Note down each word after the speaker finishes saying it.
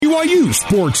BYU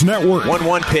Sports Network.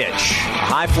 1-1 pitch.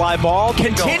 High fly ball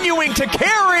continuing to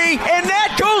carry, and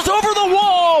that goes over the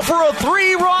wall for a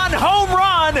 3-run home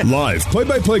run. Live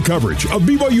play-by-play coverage of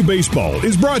BYU baseball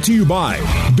is brought to you by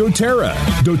doTERRA.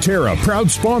 doTERRA, proud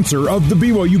sponsor of the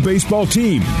BYU baseball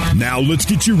team. Now let's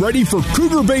get you ready for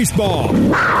Cougar baseball.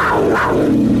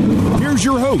 Here's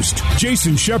your host,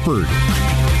 Jason Shepard.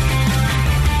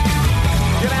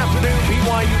 Good afternoon,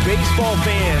 BYU baseball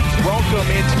fans. Welcome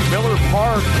into Miller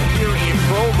Park here in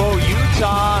Provo,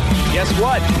 Utah. Guess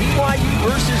what? BYU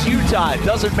versus Utah. It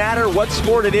doesn't matter what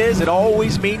sport it is. It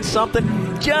always means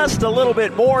something just a little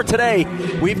bit more. Today,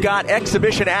 we've got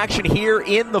exhibition action here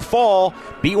in the fall.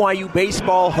 BYU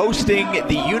baseball hosting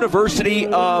the University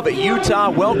of Utah.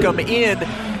 Welcome in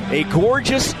a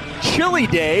gorgeous, chilly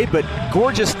day, but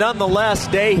gorgeous nonetheless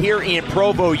day here in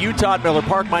Provo, Utah at Miller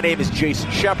Park. My name is Jason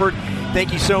Shepard.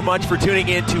 Thank you so much for tuning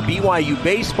in to BYU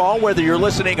Baseball, whether you're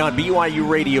listening on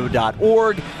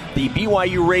BYURadio.org, the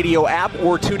BYU Radio app,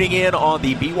 or tuning in on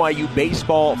the BYU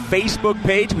Baseball Facebook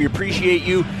page. We appreciate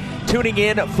you tuning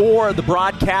in for the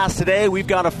broadcast today. We've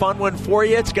got a fun one for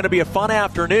you. It's going to be a fun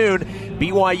afternoon.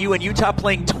 BYU and Utah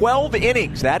playing 12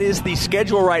 innings. That is the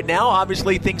schedule right now.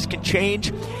 Obviously, things can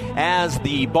change as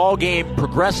the ball game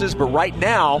progresses, but right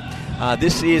now,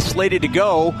 this is slated to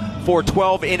go for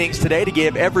 12 innings today to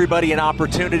give everybody an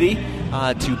opportunity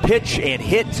to pitch and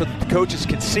hit so that the coaches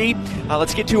can see.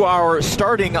 Let's get to our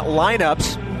starting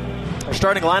lineups. Our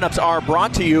starting lineups are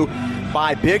brought to you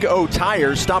by Big O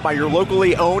Tires. Stop by your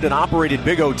locally owned and operated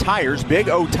Big O Tires. Big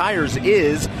O Tires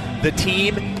is the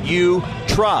team you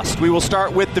trust. We will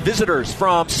start with the visitors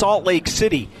from Salt Lake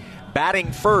City.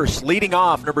 Batting first, leading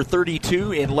off, number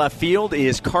 32 in left field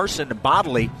is Carson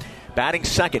Bodley. Batting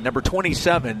second, number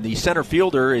 27, the center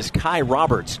fielder is Kai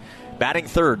Roberts. Batting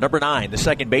third, number 9, the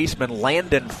second baseman,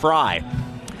 Landon Fry.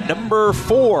 Number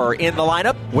 4 in the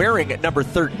lineup, wearing number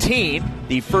 13,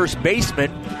 the first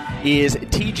baseman, is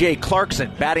T.J.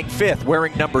 Clarkson. Batting fifth,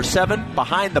 wearing number 7,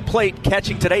 behind the plate,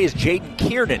 catching today is Jaden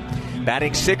Kiernan.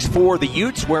 Batting sixth for the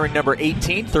Utes, wearing number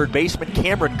 18, third baseman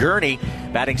Cameron Gurney.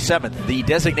 Batting seventh, the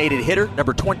designated hitter,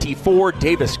 number 24,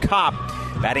 Davis Kopp.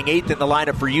 Batting eighth in the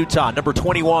lineup for Utah, number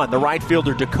 21, the right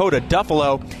fielder Dakota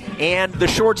Duffalo. And the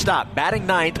shortstop, batting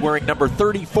ninth, wearing number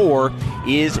 34,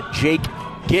 is Jake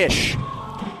Gish.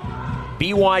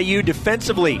 BYU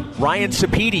defensively, Ryan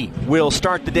Sapedi will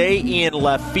start the day in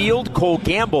left field. Cole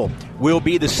Gamble will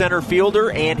be the center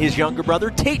fielder, and his younger brother,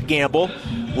 Tate Gamble,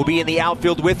 will be in the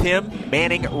outfield with him,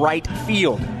 manning right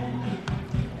field.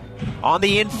 On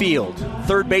the infield,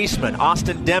 third baseman,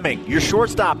 Austin Deming. Your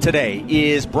shortstop today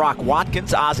is Brock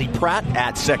Watkins, Ozzie Pratt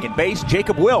at second base,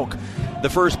 Jacob Wilk, the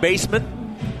first baseman.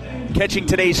 Catching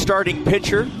today's starting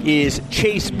pitcher is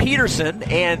Chase Peterson,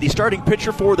 and the starting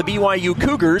pitcher for the BYU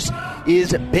Cougars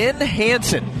is Ben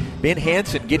Hansen. Ben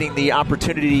Hansen getting the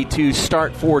opportunity to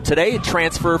start for today, a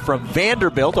transfer from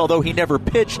Vanderbilt, although he never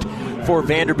pitched for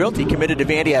Vanderbilt. He committed to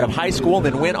Vandy out of high school and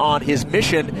then went on his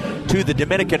mission to the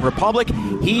Dominican Republic.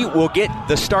 He will get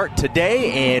the start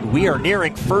today, and we are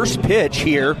nearing first pitch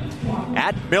here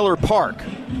at Miller Park.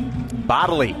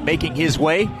 Bodley making his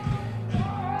way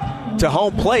to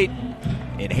home plate,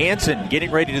 and Hansen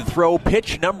getting ready to throw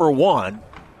pitch number 1.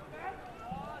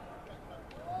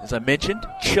 As I mentioned,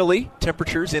 chilly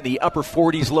temperatures in the upper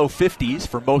 40s, low 50s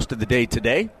for most of the day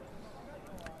today.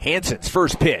 Hansen's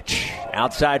first pitch,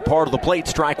 outside part of the plate,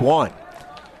 strike 1.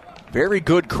 Very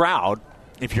good crowd.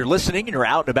 If you're listening and you're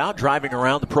out and about driving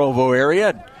around the Provo area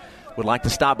and would like to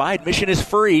stop by, admission is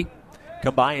free.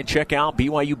 Come by and check out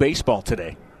BYU baseball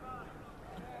today.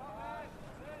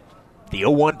 The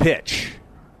 0-1 pitch.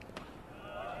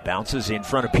 Bounces in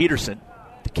front of Peterson.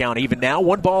 The count even now,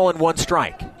 1 ball and 1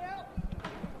 strike.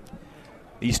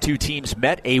 These two teams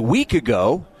met a week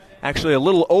ago, actually a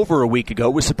little over a week ago.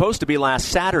 It was supposed to be last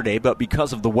Saturday, but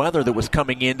because of the weather that was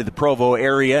coming into the Provo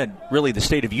area and really the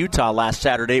state of Utah last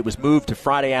Saturday, it was moved to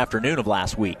Friday afternoon of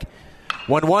last week.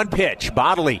 1-1 pitch.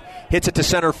 Bodley hits it to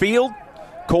center field.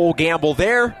 Cole Gamble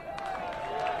there.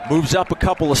 Moves up a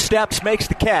couple of steps, makes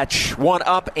the catch. 1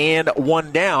 up and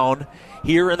 1 down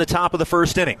here in the top of the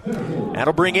first inning.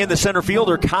 That'll bring in the center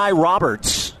fielder, Kai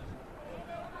Roberts.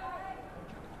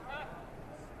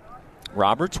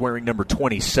 Roberts wearing number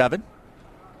 27.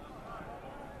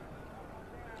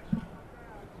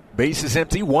 Base is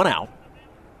empty, 1 out.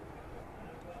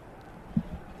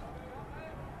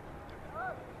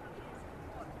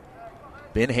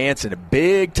 Ben Hansen, a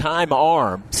big-time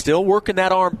arm. Still working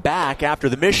that arm back after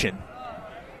the mission.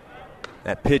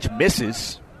 That pitch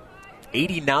misses.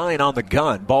 89 on the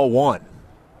gun, ball 1.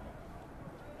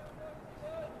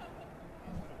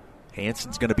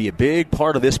 Hansen's going to be a big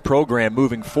part of this program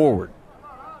moving forward.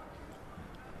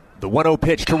 The 1-0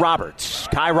 pitch to Roberts.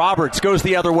 Kai Roberts goes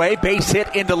the other way. Base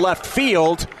hit into left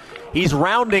field. He's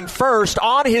rounding first,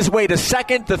 on his way to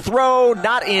second. The throw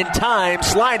not in time.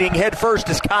 Sliding head first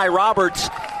is Kai Roberts,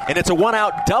 and it's a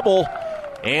one-out double.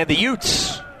 And the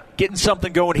Utes getting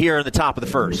something going here in the top of the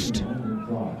first.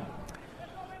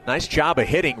 Nice job of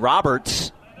hitting.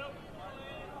 Roberts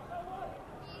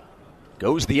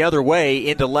goes the other way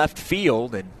into left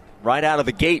field, and right out of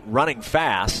the gate running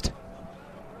fast,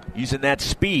 using that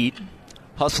speed,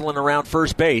 hustling around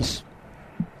first base.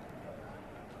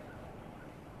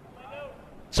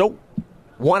 So,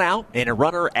 one out and a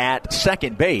runner at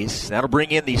second base. That'll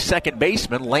bring in the second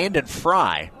baseman, Landon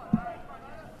Fry.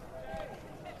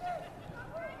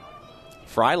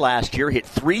 Fry last year hit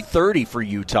 .330 for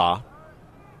Utah.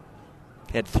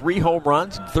 Had 3 home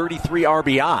runs and 33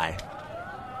 RBI.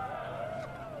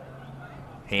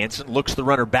 Hansen looks the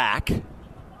runner back.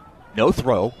 No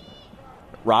throw.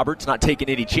 Roberts not taking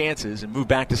any chances and moved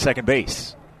back to second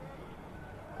base.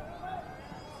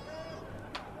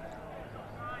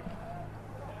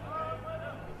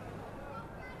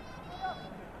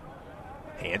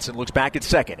 Hansen looks back at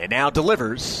second and now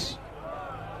delivers.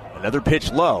 Another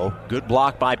pitch low. Good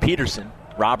block by Peterson.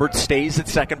 Roberts stays at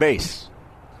second base.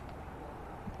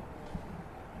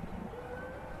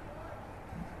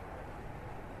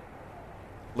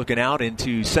 Looking out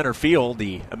into center field,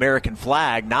 the American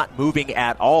flag not moving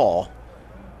at all.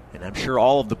 And I'm sure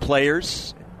all of the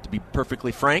players, to be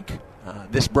perfectly frank,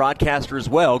 this broadcaster as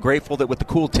well, grateful that with the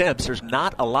cool temps, there's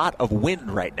not a lot of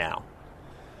wind right now.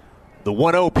 The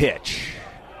 1-0 pitch.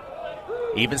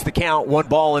 Evens the count, 1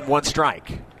 ball and 1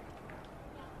 strike.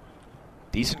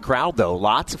 Decent crowd, though.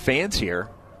 Lots of fans here.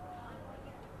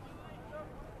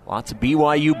 Lots of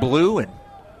BYU blue and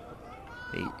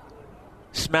a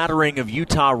smattering of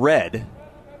Utah red.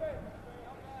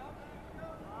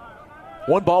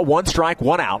 1 ball, 1 strike,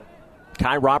 1 out.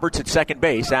 Kai Roberts at second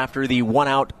base after the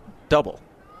 1-out double.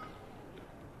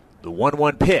 The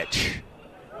 1-1 pitch.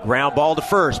 Ground ball to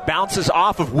first. Bounces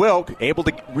off of Wilk. Able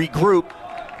to regroup.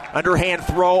 Underhand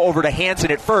throw over to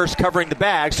Hansen at first, covering the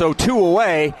bag. So 2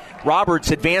 away. Roberts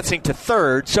advancing to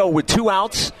third. So with 2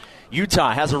 outs,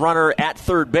 Utah has a runner at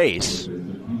third base.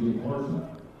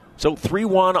 So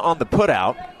 3-1 on the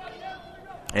putout.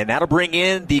 And that'll bring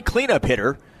in the cleanup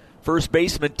hitter, first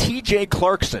baseman TJ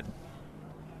Clarkson.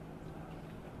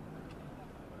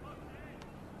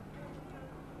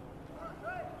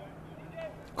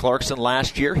 Clarkson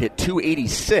last year hit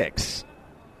 .286.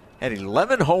 Had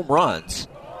 11 home runs.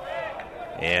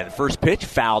 And first pitch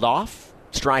fouled off.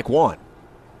 Strike 1.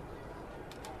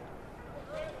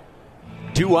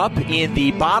 2 up in the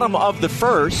bottom of the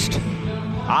first.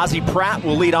 Ozzie Pratt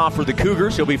will lead off for the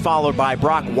Cougars. He'll be followed by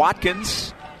Brock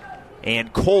Watkins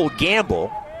and Cole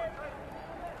Gamble.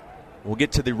 We'll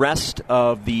get to the rest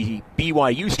of the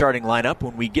BYU starting lineup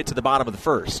when we get to the bottom of the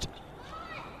first.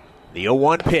 The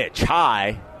 0-1 pitch,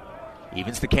 high,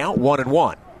 evens the count,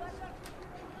 1-1.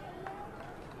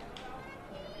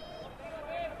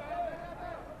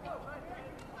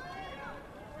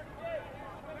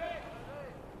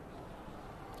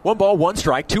 One ball, 1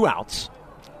 strike, 2 outs.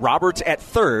 Roberts at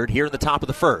third here in the top of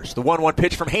the first. The 1-1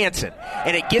 pitch from Hansen.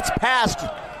 And it gets past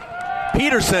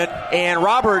Peterson, and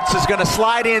Roberts is going to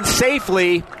slide in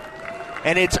safely.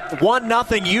 And it's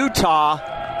 1-0 Utah.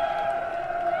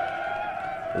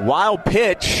 Wild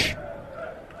pitch.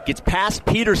 Gets past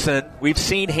Peterson. We've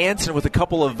seen Hansen with a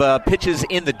couple of pitches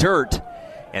in the dirt.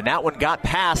 And that one got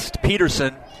past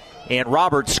Peterson. And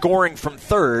Roberts scoring from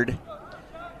third.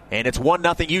 And it's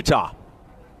 1-0 Utah.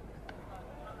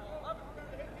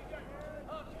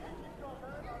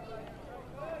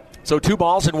 So 2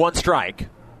 balls and 1 strike.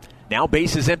 Now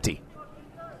base is empty.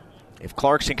 If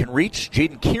Clarkson can reach,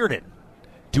 Jaden Kiernan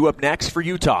due up next for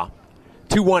Utah.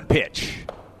 2-1 pitch.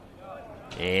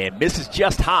 And misses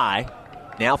just high.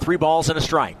 Now 3 balls and a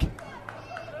strike.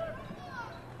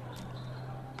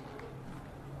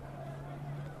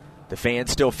 The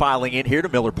fans still filing in here to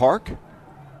Miller Park.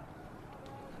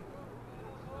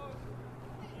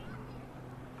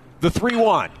 The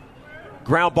 3-1.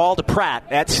 Ground ball to Pratt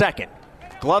at second.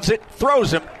 Gloves it,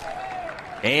 throws him.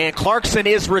 And Clarkson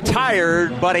is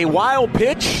retired, but a wild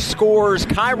pitch scores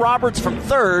Kai Roberts from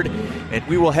third. And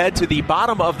we will head to the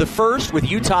bottom of the first with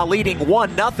Utah leading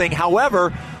 1-0.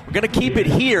 However, we're going to keep it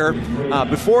here.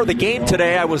 Before the game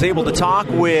today, I was able to talk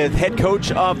with head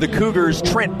coach of the Cougars,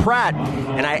 Trent Pratt.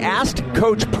 And I asked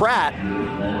Coach Pratt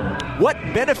what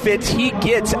benefits he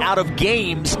gets out of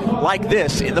games like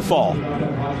this in the fall.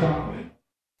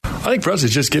 I think for us,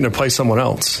 it's just getting to play someone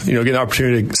else. You know, getting the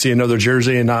opportunity to see another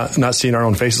jersey and not seeing our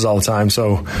own faces all the time.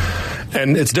 So,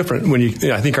 and it's different when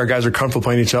I think our guys are comfortable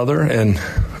playing each other, and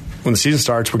when the season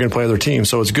starts, we're going to play other teams.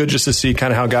 So it's good just to see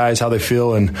kind of how they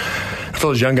feel, and for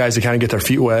those young guys to kind of get their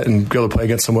feet wet and be able to play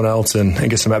against someone else and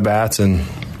get some at-bats and,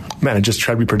 man, and just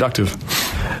try to be productive.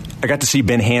 I got to see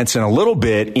Ben Hansen a little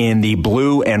bit in the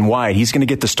blue and white. He's going to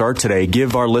get the start today.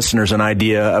 Give our listeners an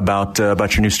idea about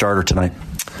your new starter tonight.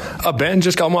 Ben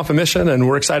just got him off a mission, and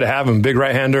we're excited to have him. Big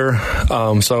right-hander.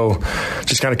 So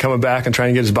just kind of coming back and trying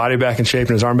to get his body back in shape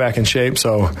and his arm back in shape.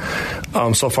 So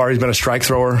far he's been a strike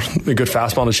thrower, a good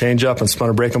fastball and a changeup, and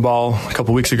spun a breaking ball a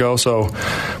couple weeks ago. So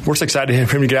we're just excited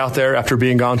for him to get out there after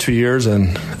being gone 2 years,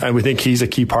 and we think he's a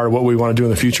key part of what we want to do in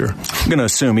the future. I'm going to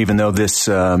assume, even though this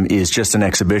is just an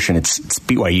exhibition, it's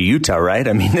BYU Utah, right?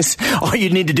 I mean, all you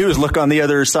need to do is look on the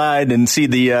other side and see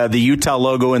the Utah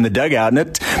logo in the dugout, and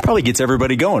it probably gets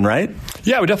everybody going, right?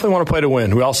 Yeah, we definitely want to play to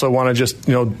win. We also want to just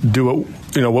do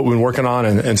what we've been working on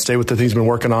and stay with the things we've been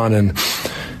working on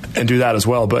and do that as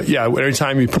well. But yeah, every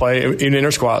time you play in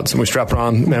inter squads and we strap it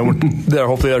on, man,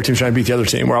 hopefully the other team's trying to beat the other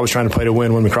team. We're always trying to play to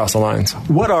win when we cross the lines.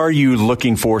 What are you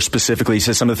looking for specifically? You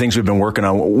said some of the things we've been working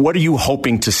on. What are you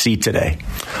hoping to see today?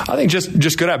 I think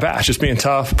just good at bats, just being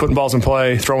tough, putting balls in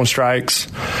play, throwing strikes,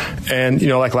 and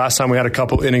like last time we had a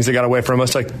couple innings that got away from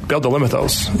us, like be able to limit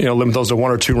those to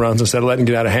 1 or 2 runs instead of letting it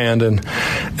get out of hand, and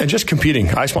just competing.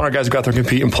 I just want our guys to go out there and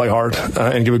compete and play hard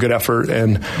and give a good effort.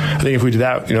 And I think if we do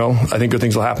that, I think good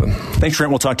things will happen. Thanks,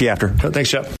 Trent. We'll talk to you after. Thanks,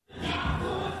 Jeff.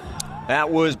 That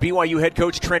was BYU head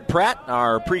coach Trent Pratt.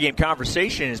 Our pregame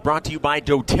conversation is brought to you by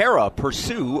doTERRA.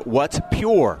 Pursue what's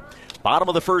pure. Bottom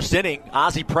of the first inning,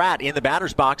 Ozzie Pratt in the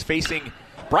batter's box facing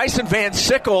Bryson Van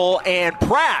Sickle, and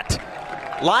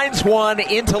Pratt lines one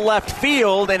into left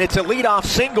field, and it's a leadoff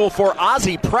single for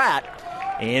Ozzie Pratt.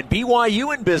 And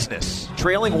BYU in business,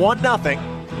 trailing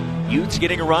 1-0. Utes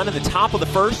getting a run in the top of the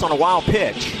first on a wild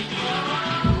pitch.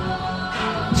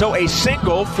 So a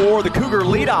single for the Cougar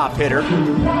leadoff hitter.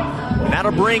 And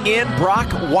that'll bring in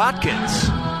Brock Watkins.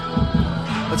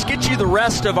 Let's get you the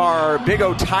rest of our Big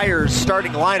O Tires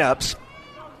starting lineups.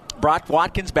 Brock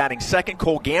Watkins batting second.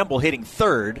 Cole Gamble hitting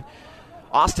third.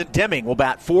 Austin Deming will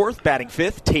bat fourth. Batting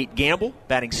fifth, Tate Gamble.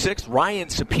 Batting sixth, Ryan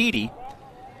Sapedi.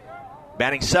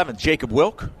 Batting seventh, Jacob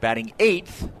Wilk. Batting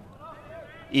eighth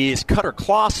is Cutter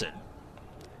Clausen.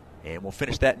 And we'll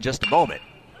finish that in just a moment.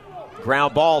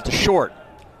 Ground ball to short.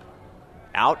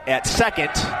 Out at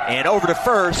second and over to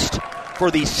first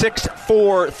for the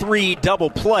 6-4-3 double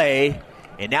play.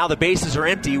 And now the bases are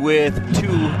empty with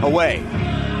 2 away.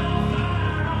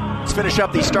 Let's finish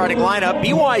up the starting lineup.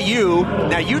 BYU,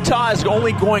 now Utah is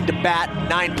only going to bat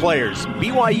 9 players.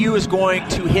 BYU is going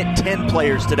to hit 10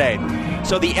 players today.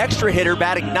 So the extra hitter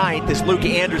batting 9th is Luke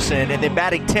Anderson, and then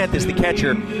batting 10th is the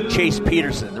catcher, Chase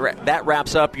Peterson. That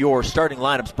wraps up your starting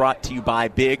lineups brought to you by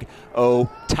Big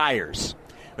O Tires.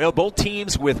 Well, both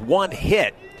teams with 1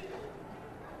 hit.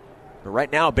 But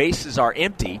right now, bases are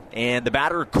empty. And the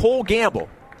batter, Cole Gamble.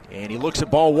 And he looks at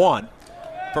ball 1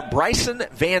 from Bryson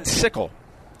Van Sickle.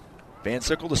 Van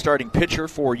Sickle, the starting pitcher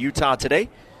for Utah today,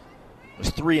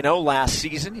 was 3-0 last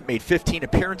season. He made 15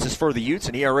 appearances for the Utes,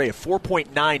 an ERA of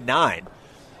 4.99.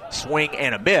 Swing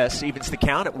and a miss. Evens the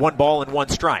count at 1 ball and 1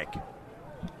 strike.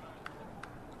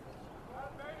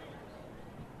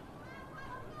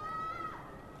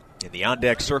 In the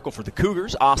on-deck circle for the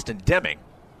Cougars, Austin Deming.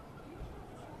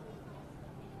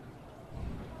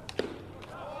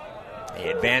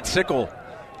 And Van Sickle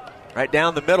right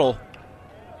down the middle.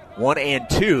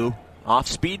 1-2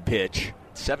 off-speed pitch,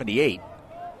 78.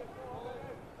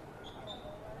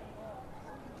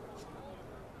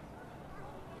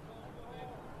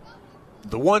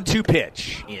 The 1-2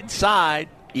 pitch. Inside,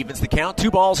 evens the count, 2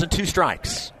 balls and 2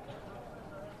 strikes.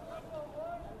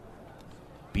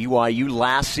 BYU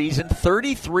last season,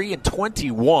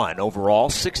 33-21 overall,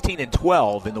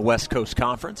 16-12 in the West Coast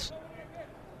Conference.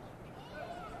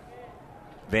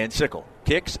 Van Sickle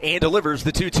kicks and delivers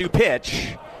the 2-2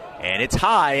 pitch. And it's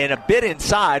high and a bit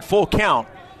inside, full count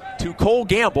to Cole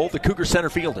Gamble, the Cougar center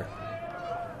fielder.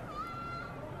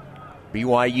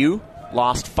 BYU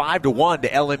lost 5-1 to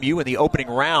LMU in the opening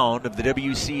round of the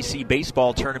WCC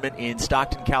baseball tournament in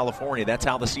Stockton, California. That's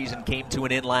how the season came to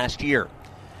an end last year.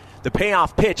 The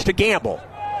payoff pitch to Gamble.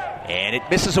 And it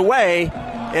misses away.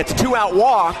 It's a 2-out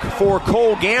walk for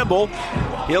Cole Gamble.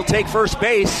 He'll take first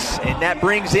base, and that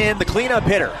brings in the cleanup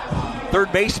hitter,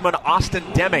 third baseman Austin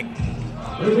Deming.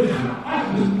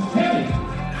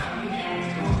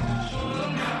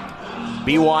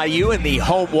 BYU in the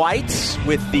home whites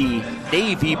with the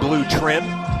navy blue trim.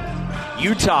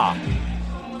 Utah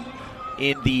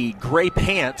in the gray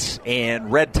pants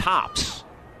and red tops.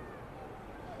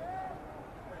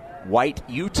 White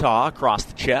Utah across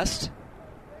the chest.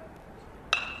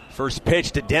 First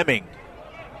pitch to Deming.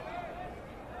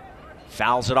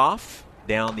 Fouls it off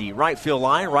down the right field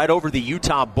line, right over the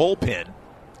Utah bullpen.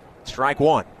 Strike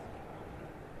one.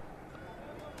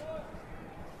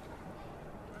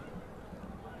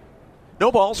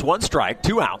 No balls, one strike,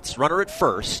 2 outs. Runner at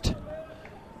first.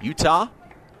 Utah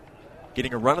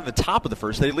getting a run in the top of the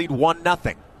first. They lead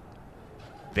 1-0.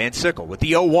 Van Sickle with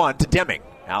the 0-1 to Deming.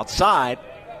 Outside.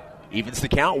 Evens the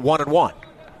count, 1-1.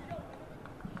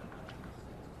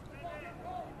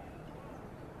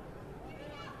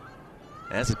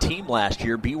 As a team last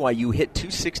year, BYU hit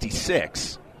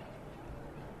 .266.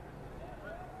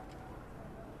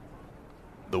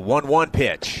 The 1-1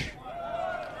 pitch.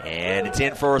 And it's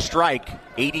in for a strike.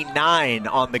 89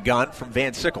 on the gun from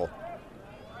Van Sickle.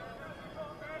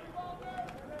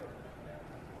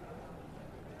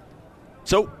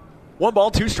 So, 1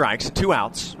 ball, 2 strikes, 2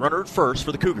 outs. Runner at first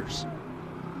for the Cougars.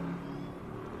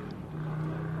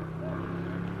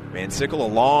 Van Sickle, a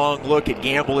long look at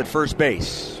Gamble at first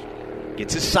base.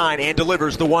 Gets his sign and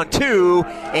delivers the 1-2.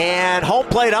 And home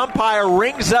plate umpire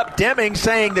rings up Deming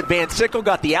saying that Van Sickle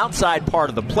got the outside part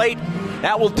of the plate.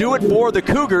 That will do it for the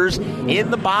Cougars in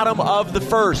the bottom of the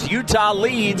first. Utah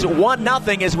leads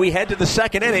 1-0 as we head to the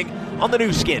second inning on the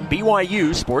new skin,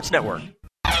 BYU Sports Network.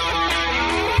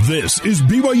 This is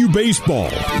BYU Baseball.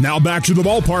 Now back to the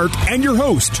ballpark and your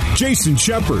host, Jason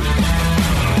Shepard.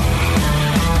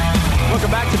 Welcome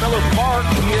back to Miller Park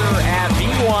here at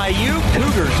BYU.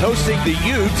 Cougars hosting the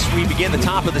Utes. We begin the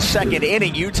top of the second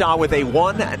inning. Utah with a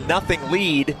 1-0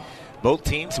 lead. Both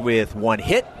teams with 1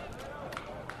 hit.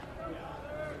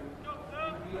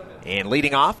 And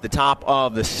leading off the top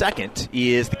of the second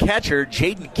is the catcher,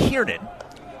 Jaden Kiernan.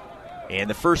 And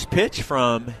the first pitch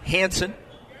from Hansen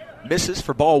misses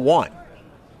for ball 1.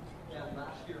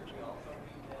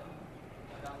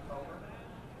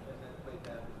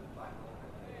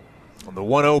 On the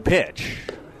 1-0 pitch,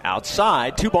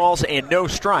 outside, 2 balls and no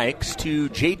strikes to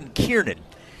Jaden Kiernan.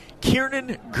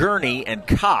 Kiernan, Gurney, and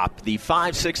Kopp, the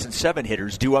 5, 6, and 7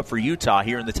 hitters, due up for Utah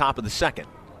here in the top of the second.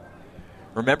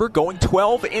 Remember, going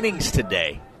 12 innings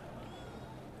today.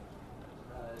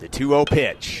 The 2-0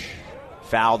 pitch,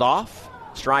 fouled off,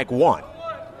 strike 1.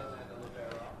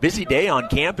 Busy day on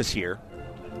campus here.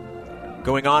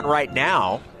 Going on right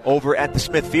now over at the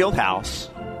Smith Fieldhouse.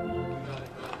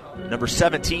 Number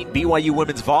 17, BYU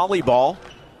women's volleyball.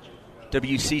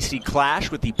 WCC clash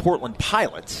with the Portland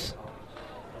Pilots.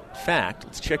 In fact,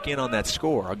 let's check in on that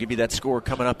score. I'll give you that score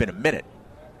coming up in a minute.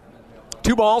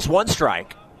 2 balls, 1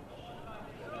 strike.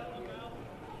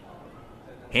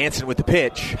 Hansen with the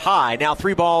pitch. High, now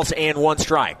 3 balls and 1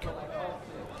 strike.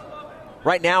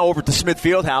 Right now over at the Smith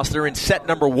Fieldhouse, they're in set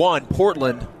number 1.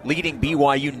 Portland leading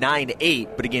BYU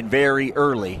 9-8, but again very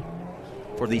early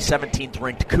for the 17th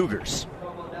ranked Cougars.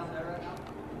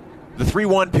 The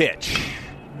 3-1 pitch.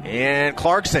 And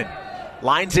Clarkson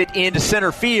lines it into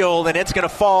center field, and it's going to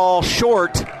fall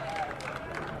short.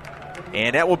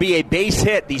 And that will be a base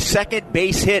hit, the second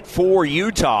base hit for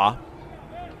Utah.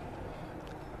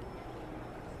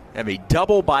 Have a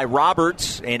double by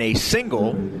Roberts and a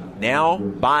single now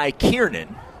by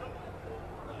Kiernan.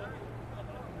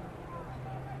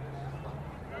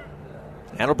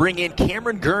 That'll bring in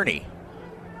Cameron Gurney.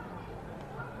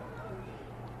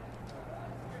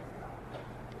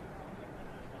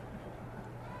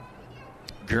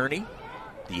 Gurney,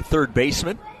 the third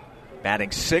baseman, batting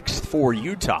 6th for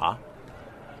Utah.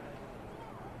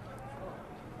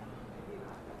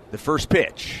 The first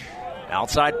pitch.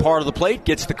 Outside part of the plate,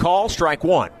 gets the call, strike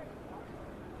 1.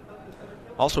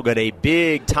 Also got a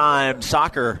big-time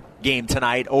soccer game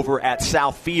tonight over at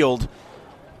South Field.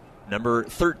 Number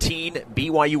 13,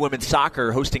 BYU Women's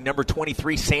Soccer, hosting number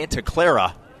 23, Santa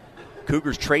Clara.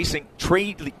 Cougars trailing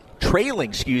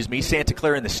Santa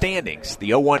Clara in the standings. The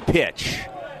 0-1 pitch.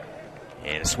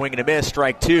 And a swing and a miss,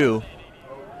 strike 2.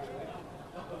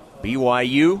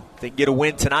 BYU, they can get a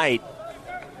win tonight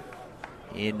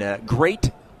in great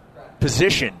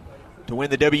position to win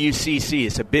the WCC.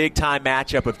 It's a big-time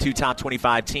matchup of 2 top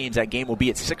 25 teams. That game will be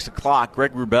at 6 o'clock.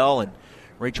 Greg Wrubell and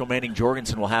Rachel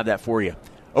Manning-Jorgensen will have that for you.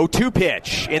 0-2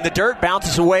 pitch. In the dirt,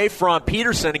 bounces away from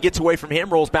Peterson and gets away from him,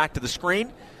 rolls back to the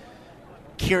screen.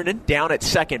 Kiernan down at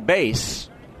second base.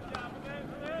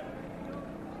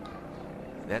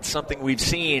 That's something we've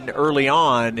seen early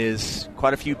on, is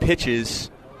quite a few pitches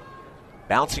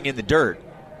bouncing in the dirt.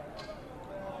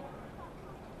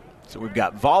 So we've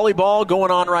got volleyball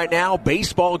going on right now,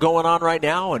 baseball going on right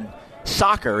now, and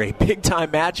soccer, a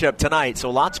big-time matchup tonight. So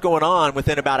lots going on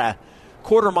within about a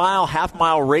quarter-mile,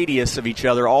 half-mile radius of each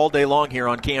other all day long here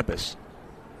on campus.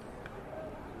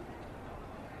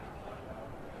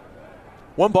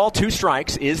 1 ball, 2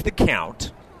 strikes is the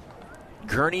count.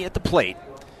 Gurney at the plate.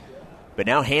 But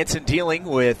now Hansen dealing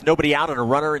with nobody out and a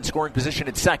runner in scoring position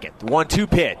at second. The 1-2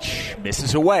 pitch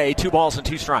misses away. 2 balls and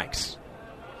 2 strikes.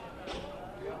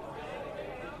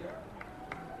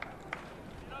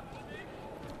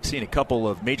 Seen a couple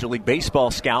of Major League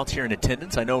Baseball scouts here in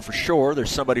attendance. I know for sure there's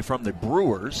somebody from the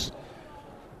Brewers.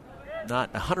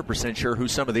 Not 100% sure who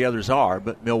some of the others are,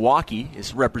 but Milwaukee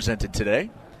is represented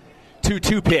today.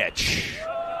 2-2 pitch.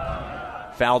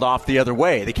 Fouled off the other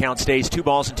way. The count stays 2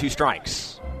 balls and 2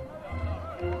 strikes.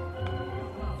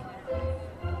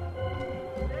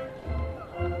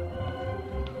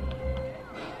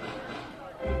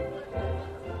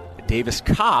 Davis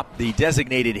Kopp, the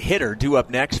designated hitter, due up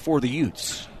next for the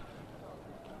Utes.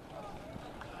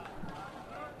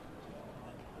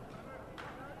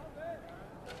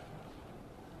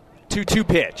 Two-two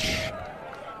pitch.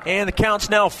 And the count's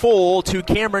now full to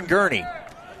Cameron Gurney.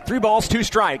 3 balls, 2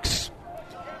 strikes.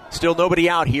 Still nobody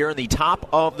out here in the top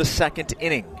of the second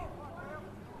inning.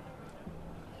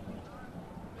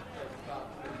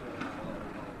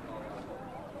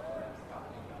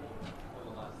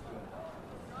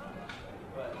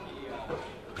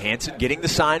 Hansen getting the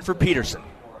sign for Peterson.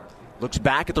 Looks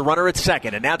back at the runner at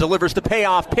second and now delivers the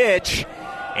payoff pitch.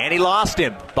 And he lost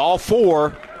him. Ball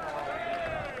 4.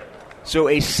 So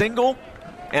a single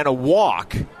and a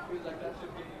walk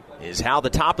is how the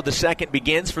top of the second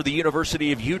begins for the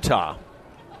University of Utah.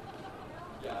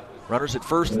 Runners at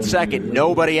first and second,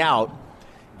 nobody out.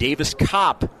 Davis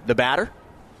Kopp, the batter.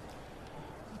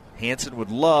 Hansen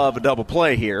would love a double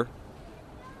play here.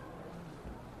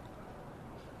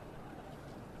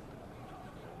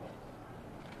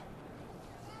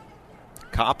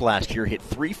 Kopp last year hit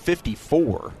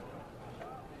 .354.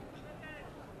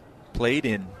 Played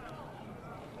in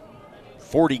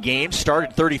 40 games,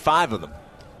 started 35 of them.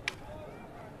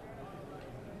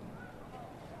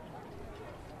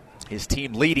 His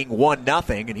team leading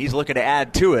 1-0, and he's looking to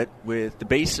add to it with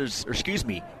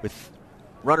with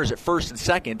runners at first and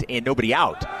second and nobody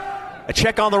out. A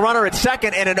check on the runner at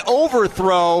second and an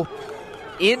overthrow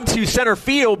into center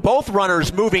field. Both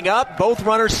runners moving up, both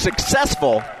runners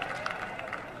successful.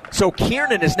 So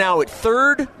Kiernan is now at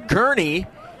third. Gurney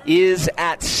is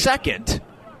at second.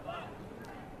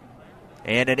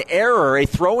 And an error, a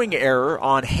throwing error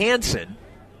on Hansen.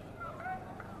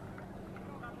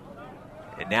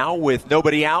 And now with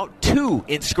nobody out, 2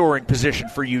 in scoring position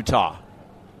for Utah.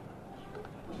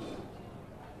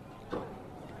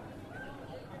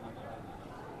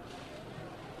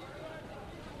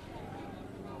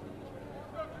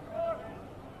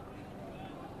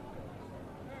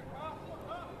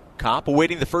 Kopp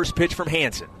awaiting the first pitch from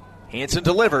Hansen. Hansen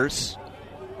delivers.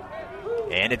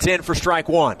 And it's in for strike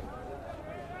 1.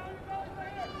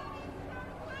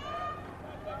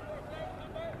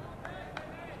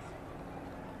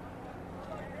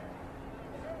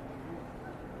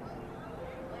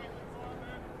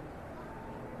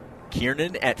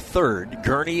 Kiernan at third,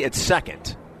 Gurney at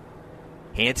second.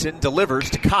 Hansen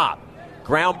delivers to Kopp.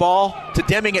 Ground ball to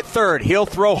Deming at third. He'll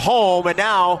throw home, and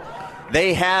now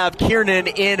they have Kiernan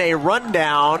in a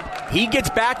rundown. He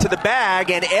gets back to the bag,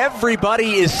 and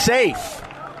everybody is safe.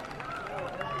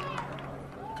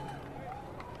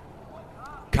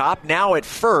 Kopp now at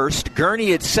first,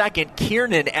 Gurney at second,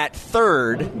 Kiernan at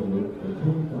third.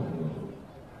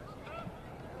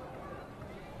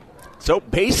 So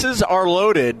bases are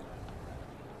loaded.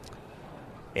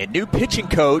 And new pitching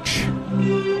coach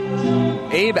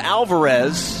Abe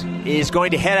Alvarez is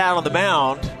going to head out on the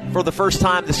mound for the first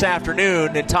time this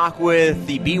afternoon and talk with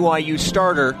the BYU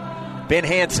starter, Ben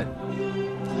Hansen.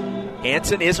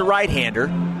 Hansen is a right-hander.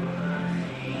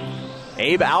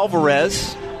 Abe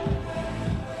Alvarez,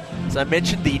 as I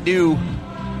mentioned, the new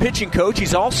pitching coach.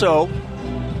 He's also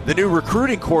the new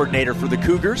recruiting coordinator for the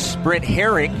Cougars. Brent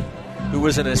Herring, who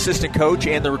was an assistant coach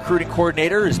and the recruiting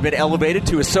coordinator, has been elevated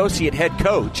to associate head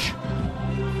coach.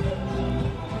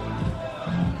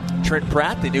 Trent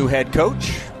Pratt, the new head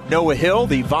coach. Noah Hill,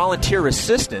 the volunteer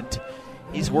assistant.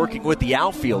 He's working with the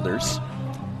outfielders.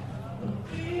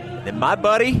 And then my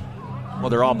buddy, well,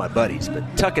 they're all my buddies,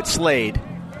 but Tuckett Slade,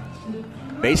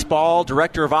 baseball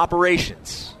director of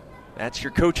operations. That's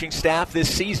your coaching staff this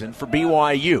season for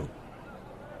BYU.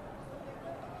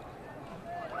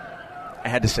 I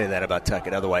had to say that about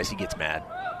Tuckett, otherwise he gets mad.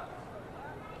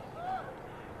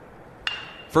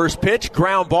 First pitch,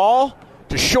 ground ball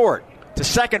to short, to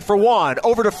second for 1,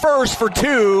 over to first for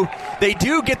 2. They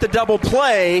do get the double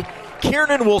play.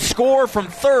 Kiernan will score from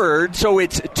third, so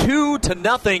it's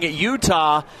 2-0 at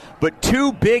Utah, but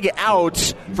 2 big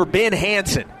outs for Ben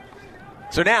Hansen.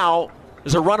 So now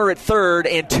there's a runner at third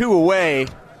and 2 away,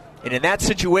 and in that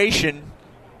situation,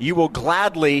 you will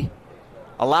gladly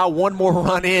allow one more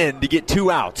run in to get 2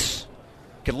 outs.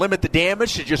 Can limit the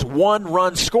damage to just 1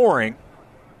 run scoring.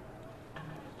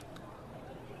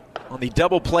 On the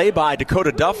double play by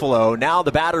Dakota Duffalo, now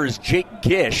the batter is Jake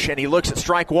Gish, and he looks at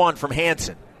strike 1 from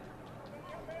Hansen.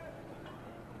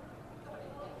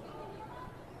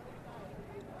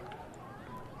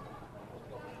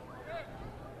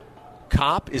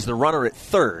 Kopp is the runner at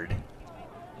third.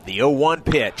 The 0-1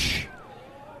 pitch.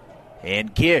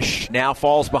 And Gish now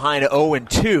falls behind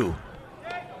 0-2.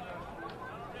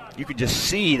 You can just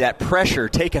see that pressure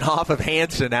taken off of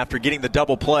Hansen after getting the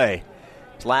double play.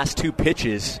 His last 2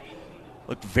 pitches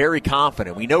looked very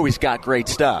confident. We know he's got great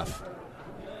stuff.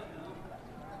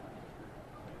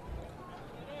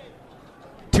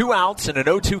 2 outs and an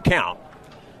 0-2 count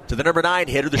to the number 9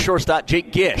 hitter, the shortstop,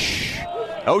 Jake Gish.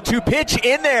 0-2 pitch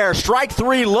in there, strike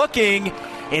 3 looking,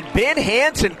 and Ben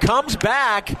Hansen comes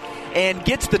back and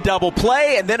gets the double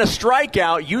play and then a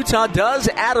strikeout. Utah does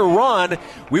add a run.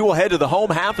 We will head to the home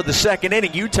half of the second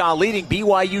inning. Utah leading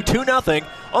BYU 2-0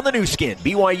 on the new skin,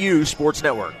 BYU Sports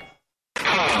Network.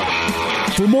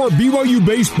 For more BYU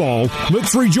baseball,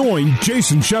 let's rejoin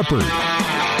Jason Shepard.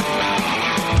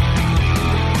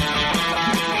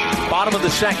 Bottom of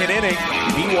the second inning,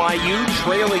 BYU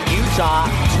trailing Utah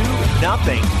 2-0.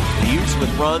 The Utes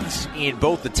with runs in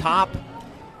both the top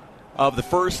of the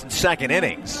first and second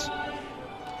innings.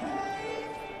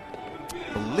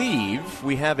 I believe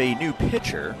we have a new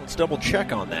pitcher. Let's double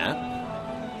check on that.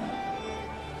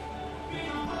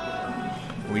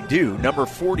 We do. Number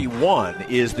 41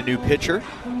 is the new pitcher.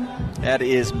 That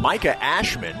is Micah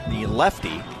Ashman, the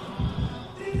lefty.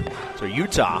 So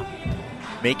Utah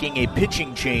making a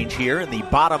pitching change here in the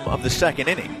bottom of the second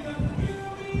inning.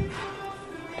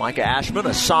 Micah Ashman,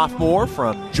 a sophomore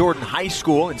from Jordan High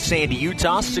School in Sandy,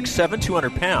 Utah, 6'7",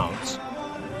 200 pounds.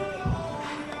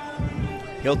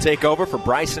 He'll take over for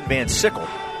Bryson Van Sickle.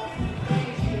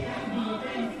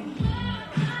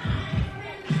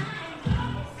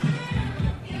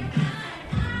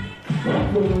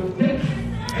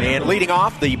 And leading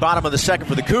off the bottom of the second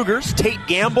for the Cougars, Tate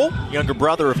Gamble, younger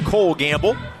brother of Cole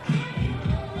Gamble.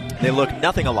 They look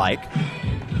nothing alike.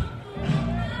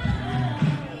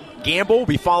 Gamble will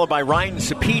be followed by Ryan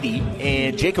Sapedi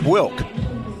and Jacob Wilk.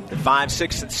 The 5,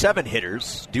 6, and 7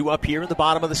 hitters due up here in the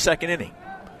bottom of the second inning.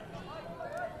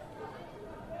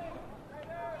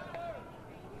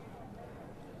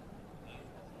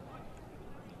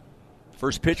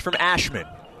 First pitch from Ashman.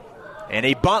 And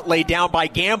a bunt laid down by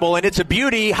Gamble, and it's a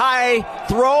beauty. High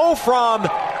throw from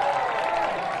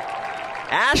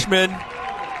Ashman,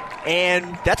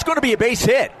 and that's going to be a base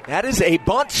hit. That is a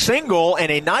bunt single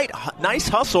and a nice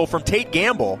hustle from Tate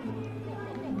Gamble.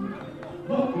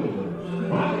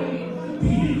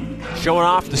 Showing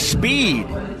off the speed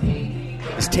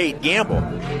is Tate Gamble.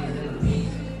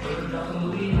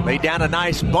 Laid down a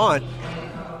nice bunt.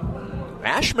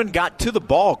 Ashman got to the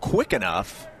ball quick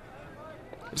enough.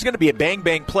 It was going to be a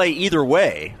bang-bang play either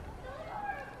way.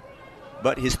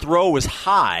 But his throw was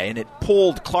high, and it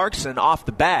pulled Clarkson off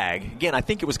the bag. Again, I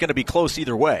think it was going to be close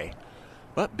either way.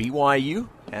 But BYU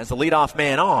has the leadoff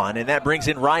man on, and that brings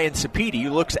in Ryan Sapedi,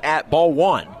 who looks at ball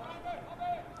 1.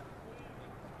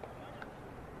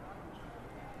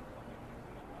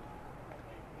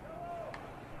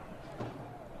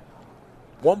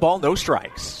 One ball, no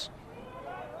strikes.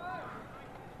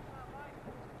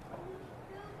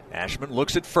 Ashman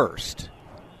looks at first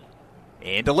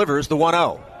and delivers the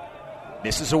 1-0.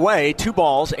 Misses away, 2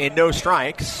 balls and no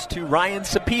strikes to Ryan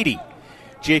Sapedi.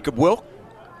 Jacob Wilk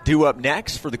due up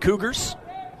next for the Cougars.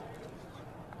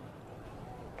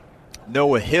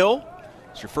 Noah Hill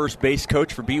is your first base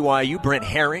coach for BYU. Brent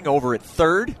Herring over at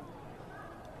third.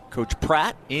 Coach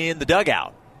Pratt in the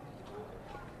dugout.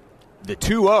 The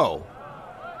 2-0.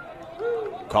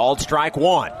 Called strike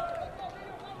 1.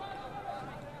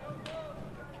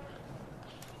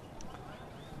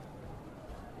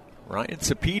 Ryan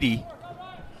Sapedi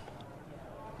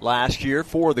last year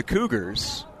for the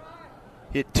Cougars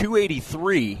hit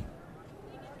 .283,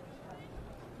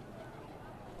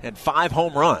 had 5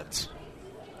 home runs.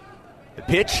 The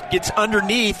pitch gets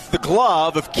underneath the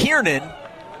glove of Kiernan,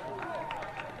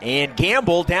 and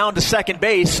Gamble down to second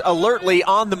base, alertly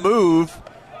on the move.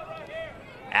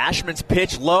 Ashman's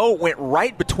pitch low, went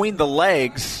right between the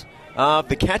legs of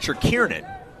the catcher Kiernan.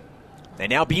 And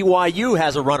now BYU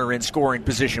has a runner in scoring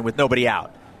position with nobody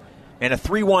out. And a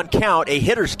 3-1 count, a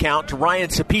hitter's count to Ryan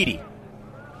Sapedi.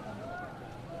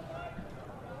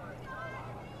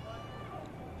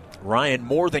 Ryan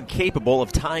more than capable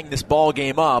of tying this ball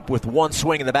game up with one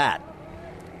swing of the bat.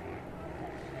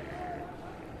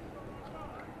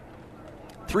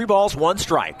 3 balls, 1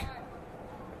 strike.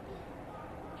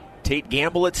 Tate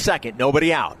Gamble at second,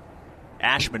 nobody out.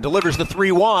 Ashman delivers the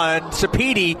 3-1.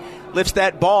 Sapiti lifts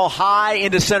that ball high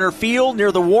into center field.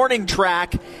 Near the warning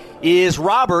track is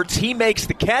Roberts. He makes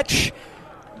the catch.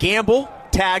 Gamble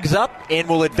tags up and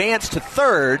will advance to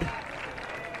third.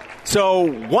 So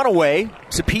one away.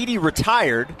 Sapiti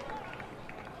retired.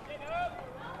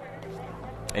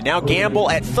 And now Gamble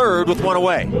at third with one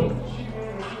away.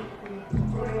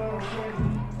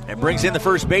 And brings in the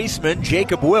first baseman,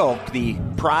 Jacob Wilk, the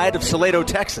pride of Salado,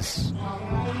 Texas.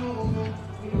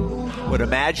 Would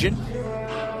imagine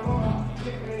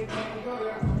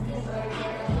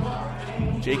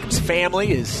Jacob's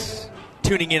family is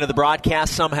tuning into the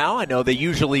broadcast somehow. I know they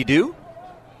usually do.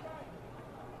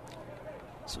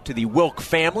 So to the Wilk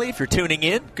family, if you're tuning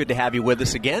in, good to have you with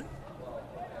us again.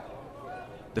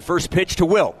 The first pitch to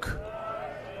Wilk.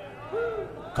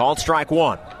 Called strike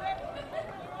one.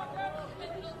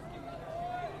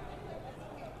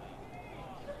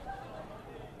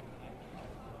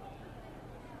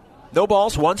 No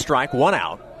balls, one strike, one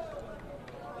out.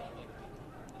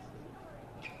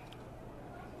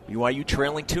 BYU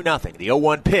trailing 2-0. The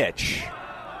 0-1 pitch.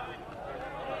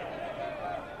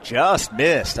 Just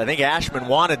missed. I think Ashman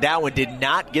wanted that one. Did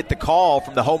not get the call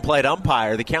from the home plate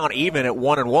umpire. The count even at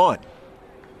 1-1.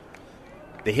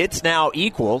 The hits now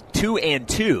equal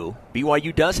 2-2.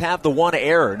 BYU does have the one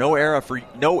error. No error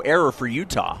for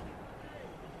Utah.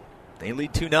 They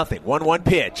lead 2-0. 1-1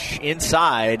 pitch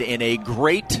inside, and a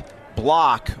great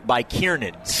block by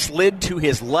Kiernan. Slid to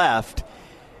his left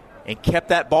and kept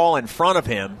that ball in front of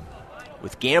him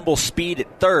with Gamble's speed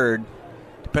at third.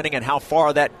 Depending on how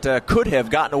far that could have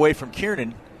gotten away from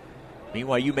Kiernan,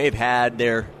 BYU may have had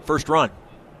their first run.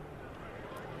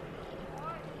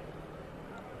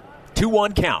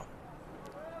 2-1 count.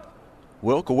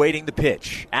 Wilk awaiting the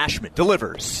pitch. Ashman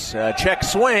delivers. Check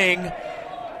swing.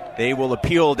 They will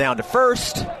appeal down to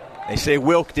first. They say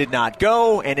Wilk did not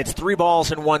go, and it's 3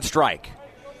 balls and 1 strike.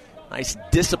 Nice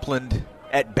disciplined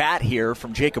at bat here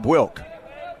from Jacob Wilk.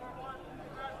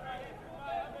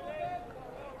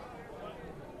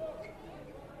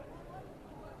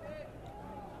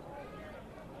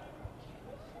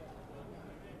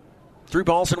 Three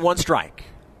balls and 1 strike.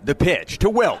 The pitch to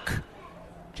Wilk.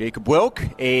 Jacob Wilk,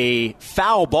 a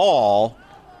foul ball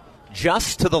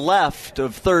just to the left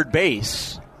of third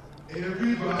base.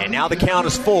 And now the count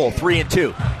is full,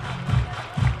 3-2.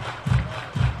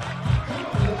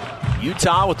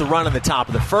 Utah with the run in the top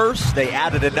of the first. They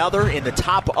added another in the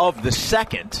top of the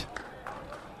second.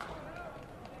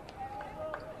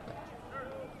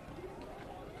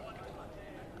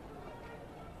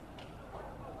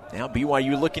 Now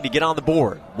BYU looking to get on the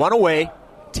board. One away,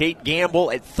 Tate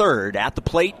Gamble at third. At the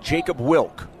plate, Jacob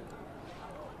Wilk.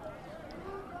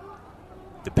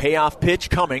 The payoff pitch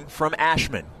coming from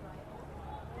Ashman.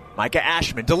 Micah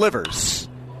Ashman delivers.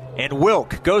 And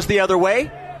Wilk goes the other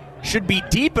way. Should be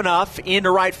deep enough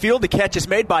into right field. The catch is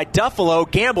made by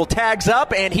Duffalo. Gamble tags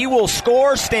up, and he will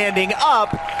score standing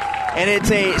up. And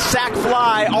it's a sac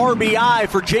fly RBI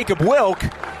for Jacob Wilk.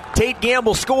 Tate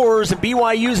Gamble scores, and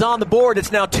BYU's on the board.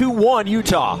 It's now 2-1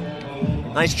 Utah.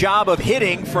 Nice job of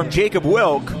hitting from Jacob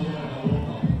Wilk.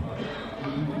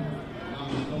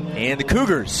 And the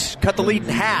Cougars cut the lead in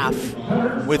half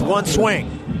with one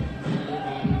swing.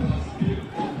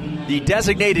 The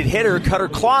designated hitter, Cutter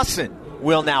Clausen,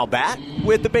 will now bat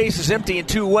with the bases empty and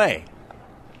 2 away.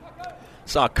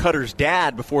 Saw Cutter's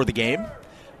dad before the game.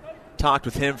 Talked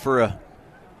with him for a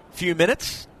few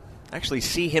minutes. Actually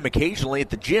see him occasionally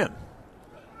at the gym.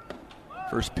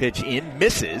 First pitch in,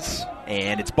 misses,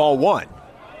 and it's ball 1.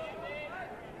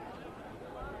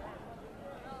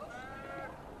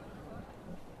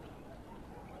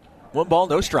 One ball,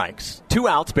 no strikes. 2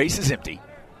 outs, bases empty.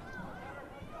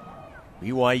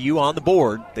 BYU on the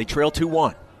board. They trail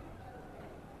 2-1.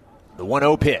 The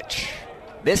 1-0 pitch.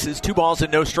 Misses. 2 balls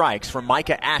and no strikes from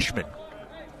Micah Ashman.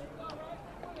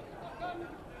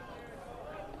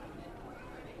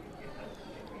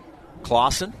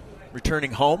 Clausen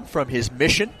returning home from his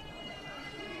mission.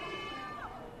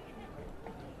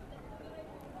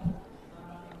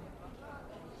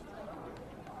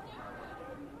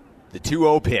 The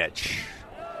 2-0 pitch.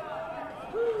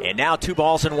 And now 2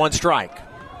 balls and 1 strike.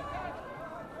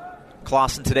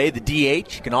 Clausen today, the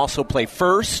DH, can also play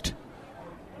first.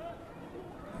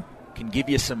 Can give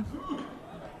you some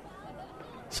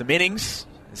innings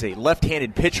as a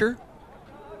left-handed pitcher.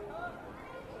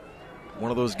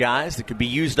 One of those guys that could be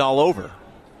used all over.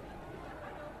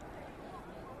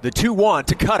 The 2-1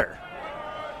 to Cutter.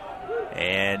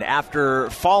 And after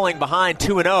falling behind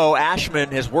 2-0,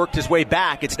 Ashman has worked his way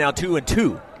back. It's now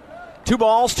 2-2. 2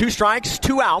 balls, 2 strikes,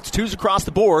 2 outs, 2s across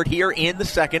the board here in the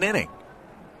second inning.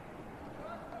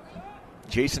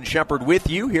 Jason Shepard with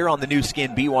you here on the new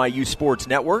skin BYU Sports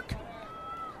Network.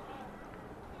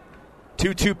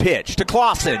 2-2 pitch to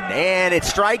Clausen, and it's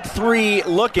strike 3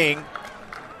 looking.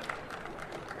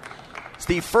 It's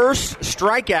the first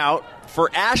strikeout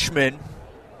for Ashman.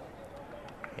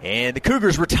 And the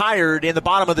Cougars retired in the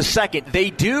bottom of the second.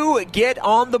 They do get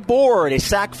on the board. A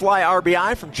sac fly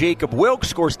RBI from Jacob Wilkes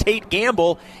scores Tate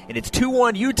Gamble, and it's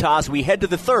 2-1 Utah as we head to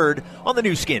the third on the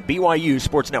new skin BYU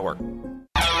Sports Network.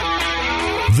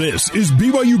 This is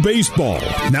BYU Baseball.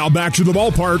 Now back to the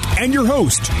ballpark and your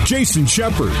host, Jason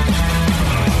Shepard.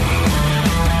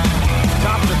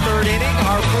 Top of the third inning,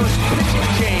 our first pitching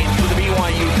change for the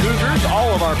BYU Cougars.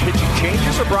 All of our pitching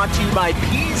changes are brought to you by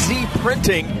PZ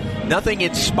Printing. Nothing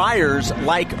inspires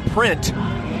like print.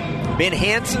 Ben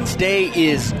Hansen's day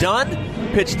is done.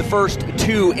 Pitched the first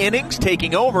 2 innings.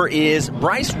 Taking over is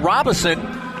Bryce Robison,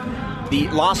 the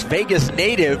Las Vegas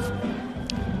native,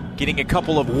 getting a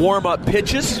couple of warm-up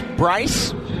pitches.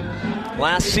 Bryce,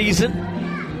 last season,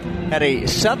 had a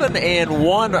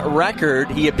 7-1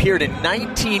 record. He appeared in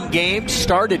 19 games,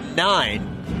 started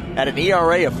 9, at an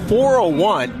ERA of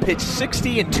 4.01, pitched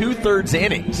 60 2/3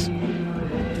 innings.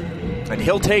 And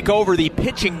he'll take over the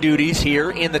pitching duties here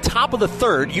in the top of the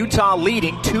third. Utah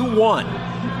leading 2-1.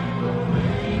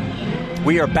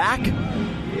 We are back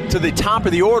to the top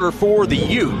of the order for the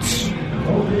Utes.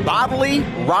 Bodley,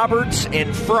 Roberts,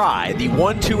 and Fry, the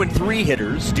 1, 2, and 3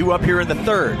 hitters, due up here in the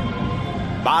third.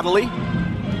 Bodley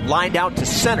lined out to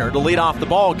center to lead off the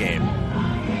ball game.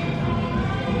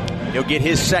 He'll get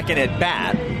his second at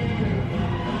bat.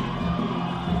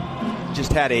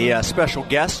 Just had a special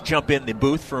guest jump in the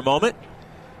booth for a moment.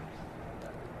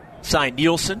 Cy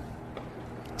Nielsen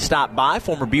stopped by,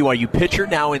 former BYU pitcher,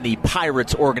 now in the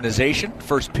Pirates organization.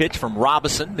 First pitch from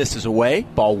Robinson, misses away,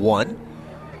 ball 1.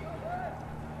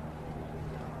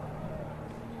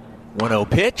 1-0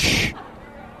 pitch.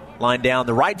 Line down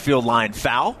the right field line,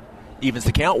 foul. Evens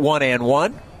the count,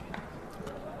 1-1.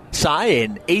 Cy,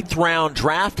 an 8th round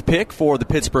draft pick for the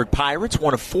Pittsburgh Pirates,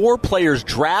 one of 4 players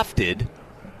drafted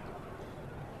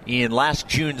in last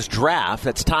June's draft.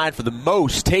 That's tied for the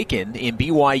most taken in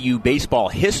BYU baseball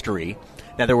history.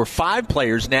 Now, there were 5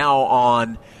 players now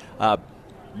on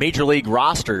major league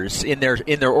rosters in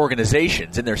their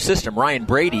organizations, in their system. Ryan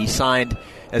Brady signed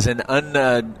as an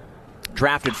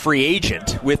undrafted free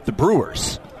agent with the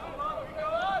Brewers.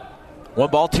 1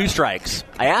 ball, 2 strikes.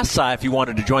 I asked Cy if he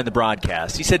wanted to join the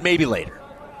broadcast. He said maybe later.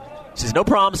 He says no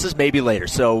promises, maybe later.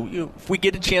 So if we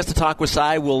get a chance to talk with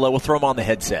Cy, we'll throw him on the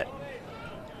headset.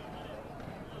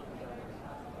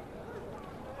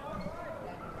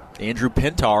 Andrew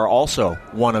Pintar, also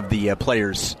one of the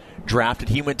players drafted.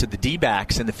 He went to the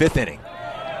D-backs in the 5th inning.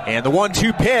 And the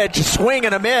 1-2 pitch, a swing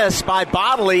and a miss by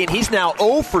Bodley, and he's now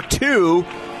 0 for 2.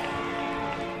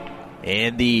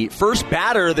 And the first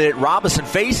batter that Robinson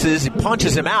faces, he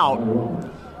punches him out.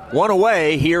 1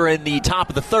 away here in the top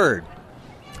of the third.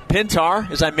 Pintar,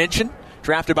 as I mentioned,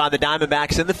 drafted by the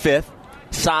Diamondbacks in the 5th.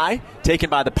 Cy, taken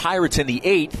by the Pirates in the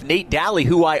 8th. Nate Daly,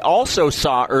 who I also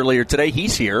saw earlier today,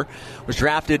 he's here, was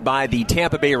drafted by the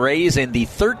Tampa Bay Rays in the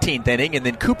 13th inning. And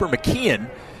then Cooper McKeon,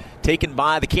 taken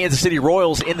by the Kansas City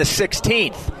Royals in the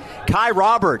 16th. Kai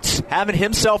Roberts, having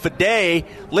himself a day,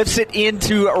 lifts it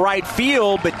into right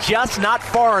field, but just not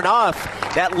far enough.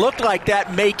 That looked like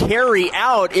that may carry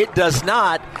out. It does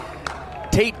not.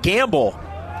 Tate Gamble,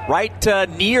 right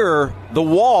near the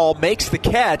wall, makes the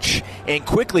catch, and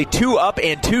quickly 2 up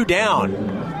and 2 down.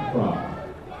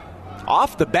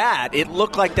 Off the bat, it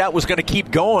looked like that was going to keep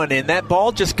going, and that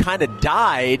ball just kind of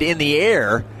died in the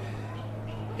air.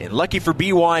 And lucky for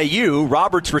BYU,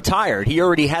 Roberts retired. He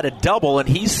already had a double, and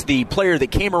he's the player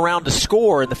that came around to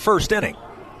score in the first inning.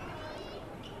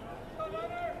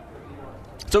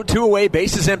 So 2 away,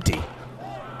 bases empty.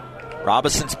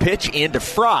 Robinson's pitch into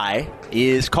Fry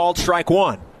is called strike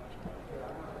 1.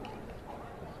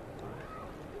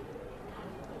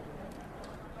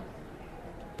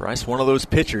 Bryce, one of those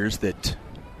pitchers that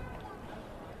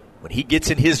when he gets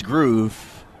in his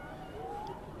groove,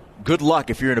 good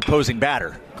luck if you're an opposing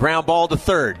batter. Ground ball to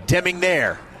third. Deming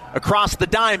there. Across the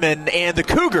diamond, and the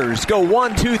Cougars go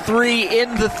 1, 2, 3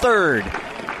 in the third.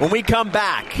 When we come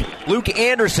back, Luke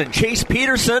Anderson, Chase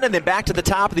Peterson, and then back to the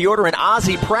top of the order, and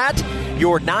Ozzie Pratt,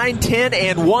 your 9, 10,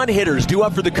 and 1 hitters due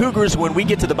up for the Cougars when we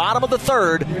get to the bottom of the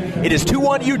third. It is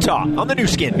 2-1 Utah on the new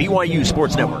skin, BYU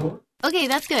Sports Network. Okay,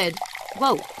 that's good.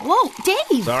 Whoa,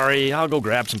 Dave! Sorry, I'll go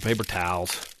grab some paper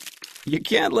towels. You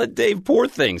can't let Dave pour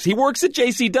things. He works at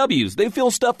JCW's. They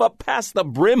fill stuff up past the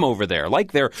brim over there,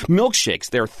 like their milkshakes.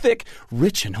 They're thick,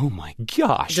 rich, and oh my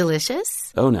gosh.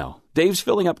 Delicious? Oh no, Dave's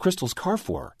filling up Crystal's car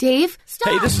for her. Dave,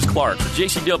 stop. Hey, this is Clark for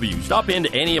JCW. Stop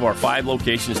into any of our 5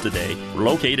 locations today. We're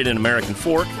located in American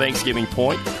Fork, Thanksgiving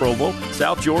Point, Provo,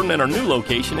 South Jordan, and our new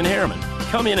location in Harriman.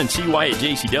 Come in and see why at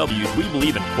JCW we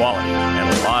believe in quality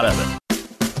and a lot of it.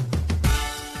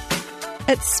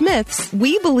 At Smith's,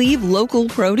 we believe local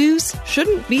produce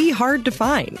shouldn't be hard to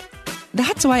find.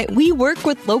 That's why we work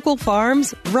with local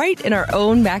farms right in our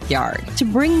own backyard to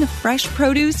bring the fresh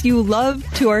produce you love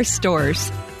to our stores.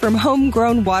 From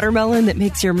homegrown watermelon that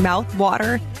makes your mouth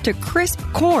water to crisp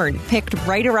corn picked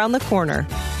right around the corner.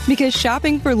 Because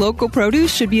shopping for local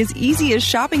produce should be as easy as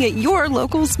shopping at your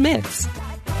local Smith's.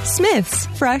 Smith's,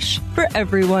 fresh for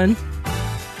everyone.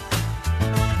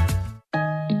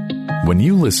 When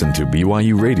you listen to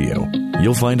BYU Radio,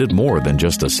 you'll find it more than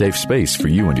just a safe space for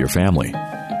you and your family.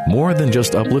 More than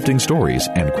just uplifting stories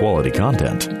and quality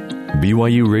content.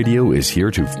 BYU Radio is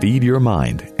here to feed your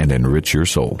mind and enrich your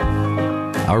soul.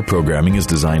 Our programming is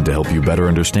designed to help you better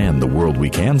understand the world we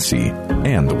can see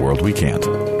and the world we can't.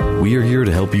 We are here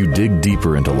to help you dig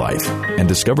deeper into life and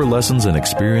discover lessons and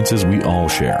experiences we all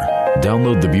share.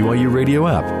 Download the BYU Radio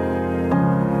app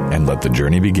and let the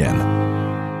journey begin.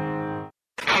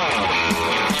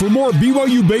 For more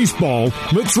BYU baseball,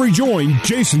 let's rejoin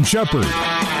Jason Shepard.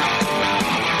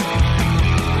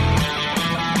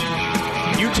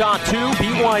 Utah 2,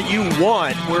 BYU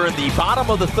 1. We're in the bottom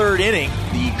of the third inning.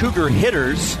 The Cougar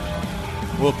hitters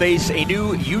will face a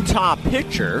new Utah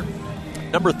pitcher,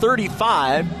 number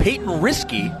 35, Peyton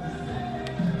Riskey.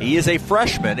 He is a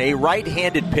freshman, a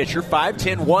right-handed pitcher,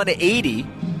 5'10", 180.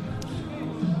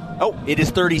 Oh, it is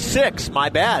 36. My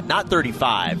bad, not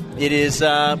 35. It is,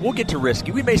 we'll get to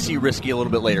Riskey. We may see Riskey a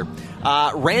little bit later.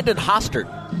 Randon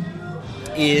Hostert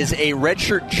is a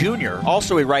redshirt junior,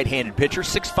 also a right-handed pitcher,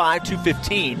 6'5",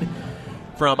 215,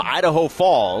 from Idaho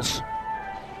Falls.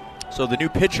 So the new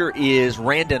pitcher is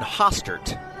Randon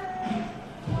Hostert.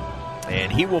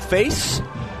 And he will face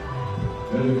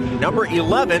number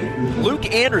 11,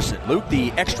 Luke Anderson. Luke,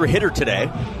 the extra hitter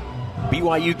today.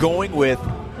 BYU going with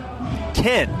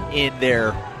 10 in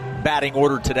their batting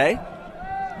order today.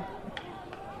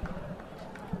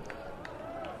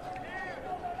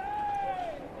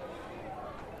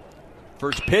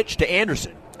 First pitch to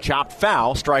Anderson. Chopped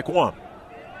foul, strike one.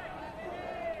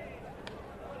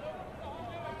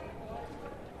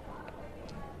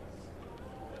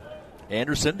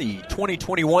 Anderson, the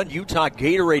 2021 Utah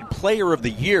Gatorade Player of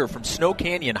the Year from Snow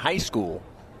Canyon High School.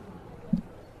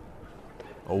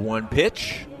 0-1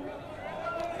 pitch.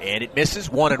 And it misses,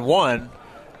 1-1.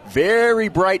 Very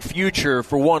bright future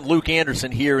for one Luke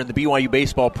Anderson here in the BYU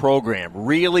baseball program.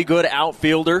 Really good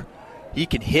outfielder. He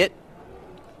can hit.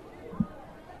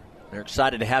 They're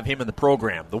excited to have him in the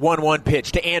program. The 1-1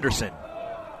 pitch to Anderson.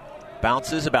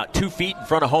 Bounces about 2 feet in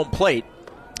front of home plate,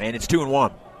 and it's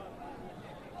 2-1.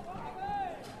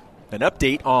 An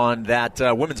update on that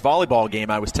women's volleyball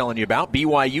game I was telling you about.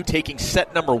 BYU taking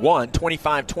set number 1,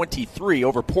 25-23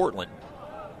 over Portland.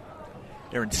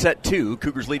 They're in set 2.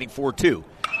 Cougars leading 4-2.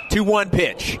 2-1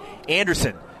 pitch.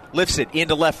 Anderson lifts it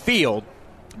into left field.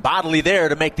 Bodley there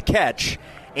to make the catch.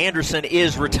 Anderson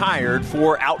is retired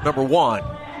for out number 1.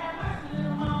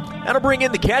 That'll bring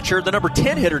in the catcher, the number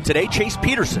 10 hitter today, Chase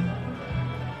Peterson.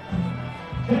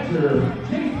 Catcher,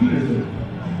 Chase Peterson.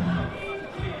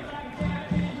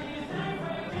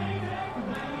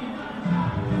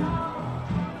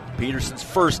 Peterson's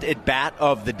first at-bat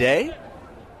of the day.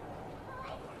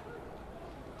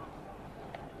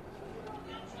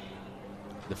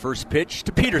 The first pitch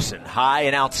to Peterson, high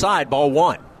and outside, ball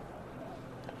 1.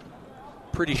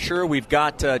 Pretty sure we've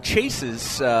got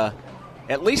Chase's,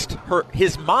 at least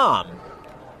his mom,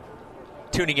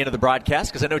 tuning into the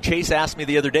broadcast, because I know Chase asked me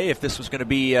the other day if this was going to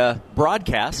be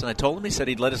broadcast, and I told him, he said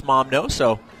he'd let his mom know,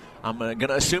 so I'm going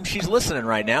to assume she's listening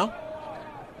right now.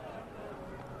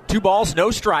 2 balls,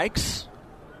 no strikes.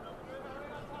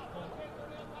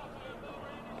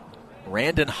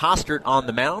 Randon Hostert on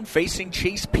the mound facing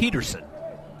Chase Peterson.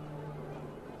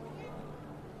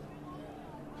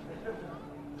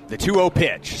 The 2-0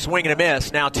 pitch, swing and a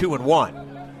miss, now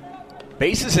 2-1.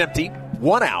 Base is empty,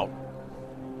 1 out.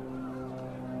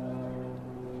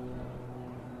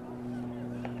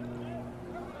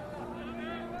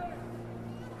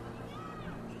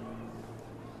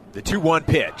 The 2-1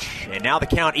 pitch, and now the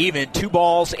count even, 2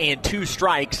 balls and 2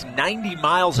 strikes, 90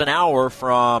 miles an hour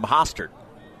from Hostert.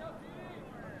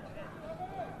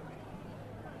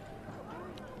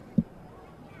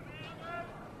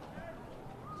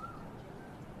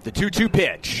 The 2-2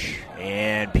 pitch,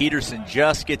 and Peterson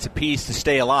just gets a piece to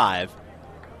stay alive.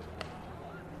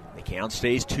 The count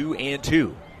stays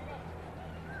 2-2.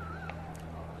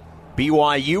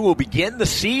 BYU will begin the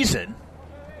season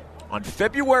on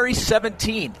February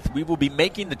 17th. We will be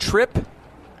making the trip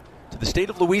to the state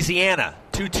of Louisiana.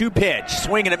 2-2 pitch,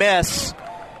 swing and a miss.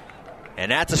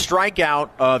 And that's a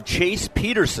strikeout of Chase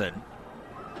Peterson.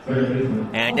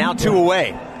 And now 2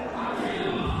 away.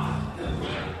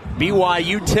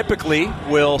 BYU typically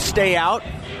will stay out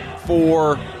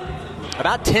for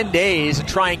about 10 days and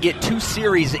try and get 2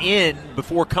 series in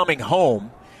before coming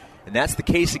home. And that's the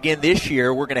case again this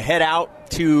year. We're going to head out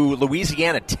to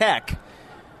Louisiana Tech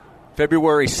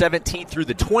February 17th through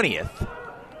the 20th.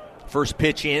 First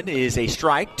pitch in is a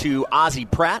strike to Ozzie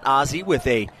Pratt. Ozzie with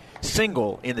a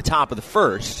single in the top of the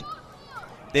first.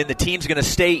 Then the team's going to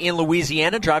stay in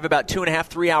Louisiana, drive about 2.5,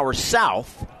 3 hours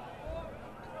south.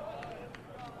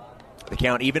 The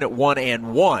count even at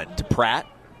 1-1 to Pratt.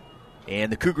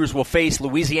 And the Cougars will face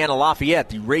Louisiana Lafayette,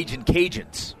 the Ragin'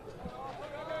 Cajuns.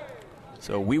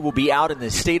 So we will be out in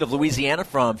the state of Louisiana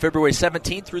from February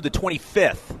 17th through the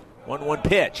 25th. 1-1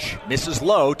 pitch. Misses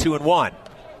low, 2-1.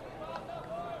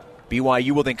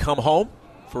 BYU will then come home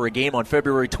for a game on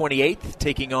February 28th,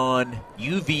 taking on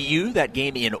UVU, that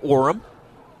game in Orem.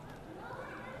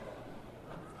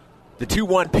 The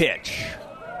 2-1 pitch.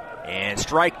 And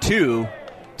strike 2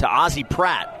 to Ozzie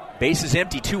Pratt. Bases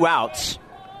empty, 2 outs.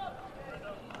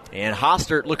 And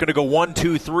Hostert looking to go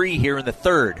 1-2-3 here in the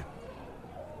third.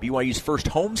 BYU's first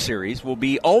home series will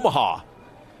be Omaha.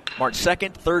 March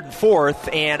 2nd, 3rd, and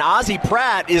 4th. And Ozzie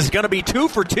Pratt is going to be 2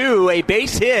 for 2. A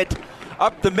base hit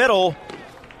up the middle.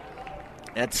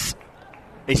 That's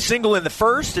a single in the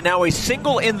first, and now a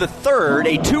single in the third.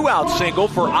 A 2-out single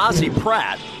for Ozzie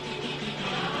Pratt.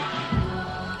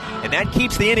 And that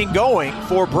keeps the inning going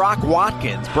for Brock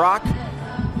Watkins. Brock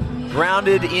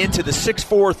grounded into the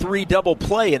 6-4-3 double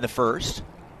play in the first.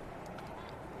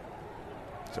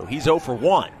 So he's 0 for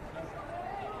 1.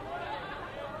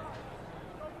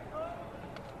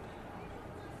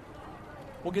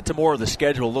 We'll get to more of the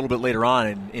schedule a little bit later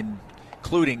on,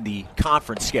 including the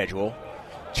conference schedule.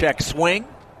 Check swing.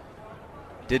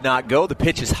 Did not go. The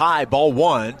pitch is high. Ball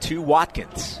 1 to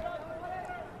Watkins.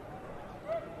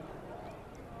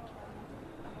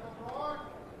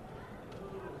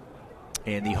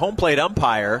 And the home plate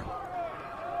umpire,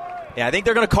 I think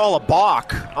they're going to call a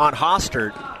balk on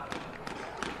Hostert.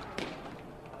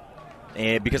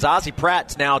 And because Ozzie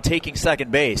Pratt's now taking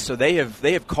second base, so they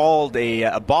have called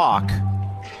a balk.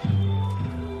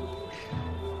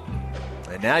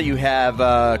 And now you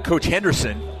have Coach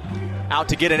Henderson out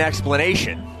to get an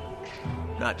explanation.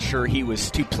 Not sure he was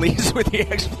too pleased with the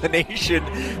explanation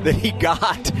that he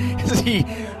got as he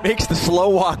makes the slow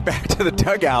walk back to the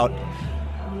dugout.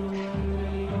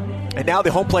 And now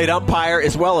the home plate umpire,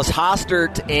 as well as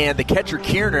Hostert and the catcher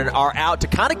Kiernan, are out to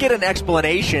kind of get an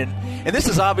explanation. And this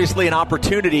is obviously an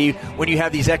opportunity when you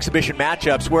have these exhibition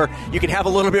matchups where you can have a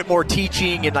little bit more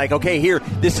teaching and like, okay, here,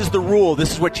 this is the rule.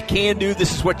 This is what you can do.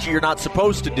 This is what you're not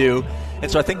supposed to do.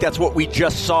 And so I think that's what we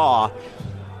just saw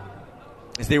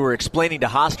as they were explaining to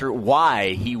Hostert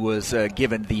why he was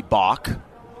given the balk.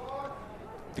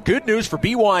 The good news for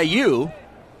BYU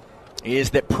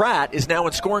is that Pratt is now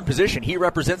in scoring position. He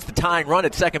represents the tying run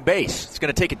at second base. It's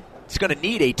going to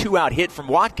need a 2-out hit from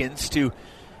Watkins to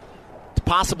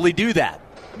possibly do that.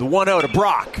 The 1-0 to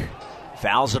Brock.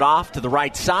 Fouls it off to the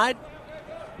right side.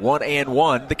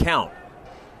 1-1 the count.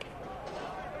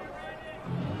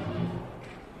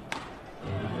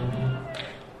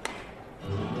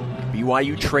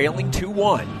 BYU trailing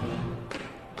 2-1.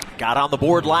 Got on the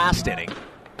board last inning.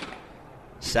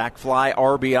 Sac fly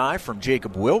RBI from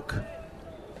Jacob Wilk.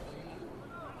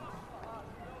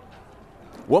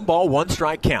 1 ball, 1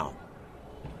 strike count.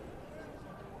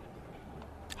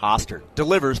 Hostert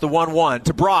delivers the 1-1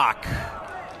 to Brock.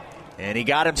 And he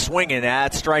got him swinging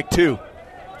at strike 2.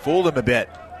 Fooled him a bit.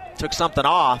 Took something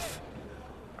off.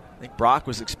 I think Brock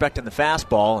was expecting the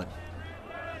fastball. And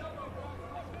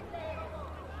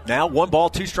now 1 ball,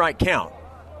 2 strike count.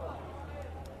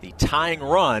 The tying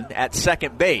run at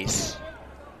second base.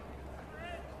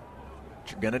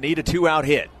 You're going to need a 2-out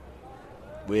hit.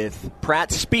 With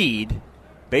Pratt's speed,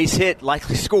 base hit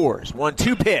likely scores.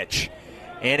 1-2 pitch.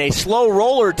 And a slow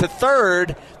roller to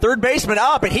third. Third baseman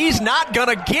up, and he's not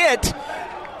going to get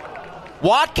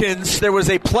Watkins. There was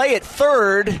a play at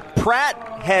third. Pratt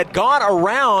had gone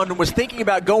around and was thinking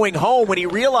about going home when he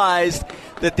realized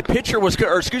that the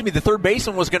the third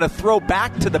baseman was going to throw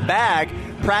back to the bag.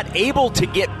 Pratt able to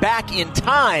get back in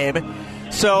time.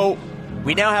 So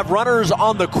we now have runners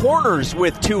on the corners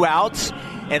with 2 outs,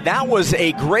 and that was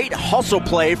a great hustle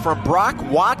play from Brock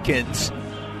Watkins.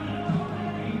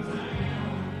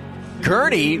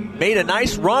 Gurney made a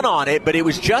nice run on it, but it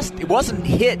wasn't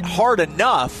hit hard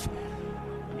enough.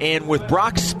 And with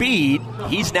Brock's speed,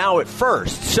 he's now at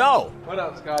first. So,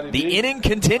 the inning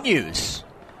continues.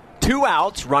 2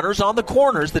 outs, runners on the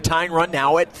corners. The tying run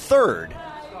now at third.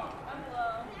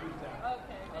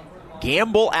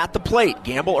 Gamble at the plate.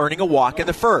 Gamble earning a walk in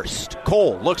the first.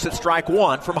 Cole looks at strike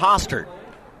one from Hostert.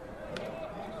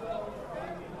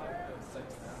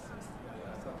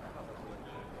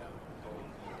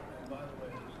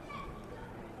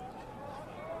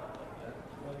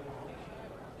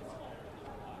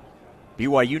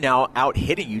 BYU now out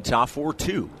hitting Utah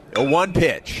 4-2. A 1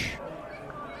 pitch.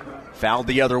 Fouled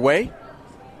the other way.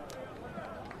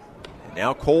 And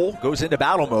now Cole goes into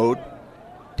battle mode.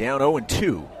 Down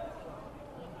 0-2.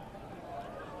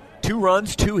 2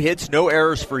 runs, 2 hits, no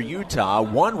errors for Utah.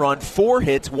 1 run, 4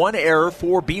 hits, 1 error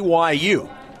for BYU.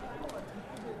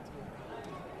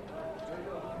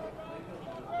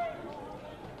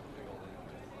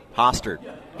 Hostert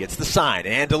gets the sign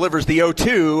and delivers the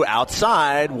 0-2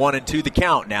 outside. 1-2 the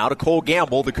count now to Cole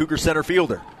Gamble, the Cougar center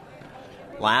fielder.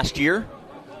 Last year,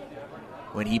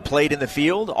 when he played in the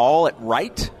field, all at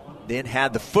right, then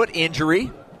had the foot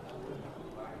injury.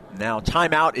 Now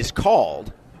timeout is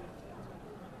called.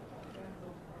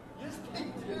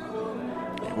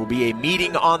 It will be a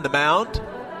meeting on the mound.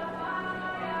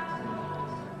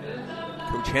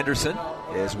 Coach Henderson,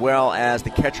 as well as the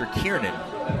catcher Kiernan,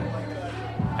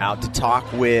 out to talk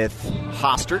with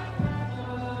Hostert.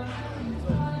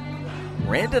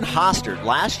 Brandon Hostert,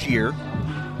 last year,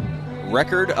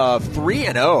 record of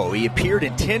 3-0. He appeared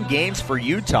in 10 games for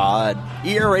Utah. An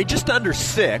ERA just under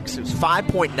 6. It was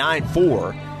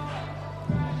 5.94.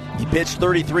 He pitched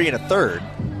 33 1/3.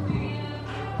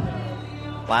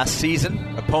 Last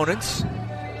season, opponents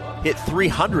hit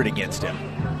 300 against him.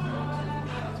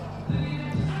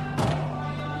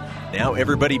 Now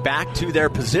everybody back to their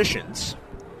positions.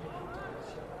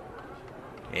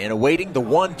 And awaiting the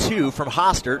 1-2 from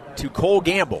Hostert to Cole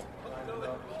Gamble.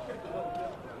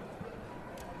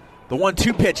 The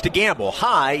 1-2 pitch to Gamble.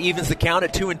 High, evens the count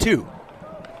at 2-2.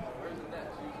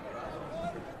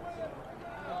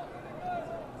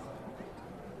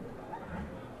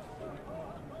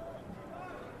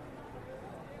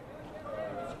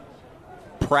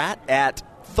 Pratt at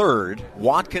third.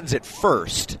 Watkins at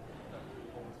first.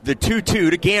 The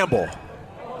 2-2 to Gamble.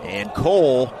 And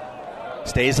Cole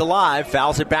stays alive,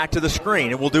 fouls it back to the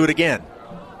screen, and we'll do it again.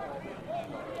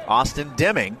 Austin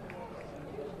Deming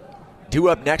due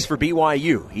up next for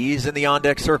BYU. He's in the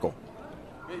on-deck circle.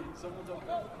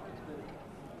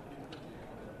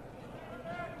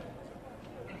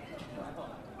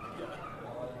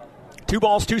 Two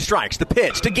balls, 2 strikes. The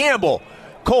pitch to Gamble.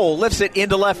 Cole lifts it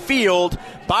into left field.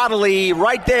 Bodily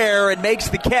right there and makes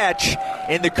the catch.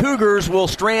 And the Cougars will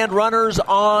strand runners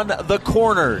on the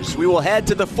corners. We will head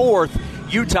to the 4th.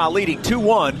 Utah leading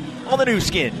 2-1 on the new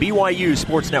skin, BYU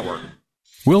Sports Network.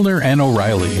 Wilner and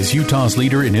O'Reilly is Utah's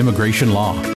leader in immigration law.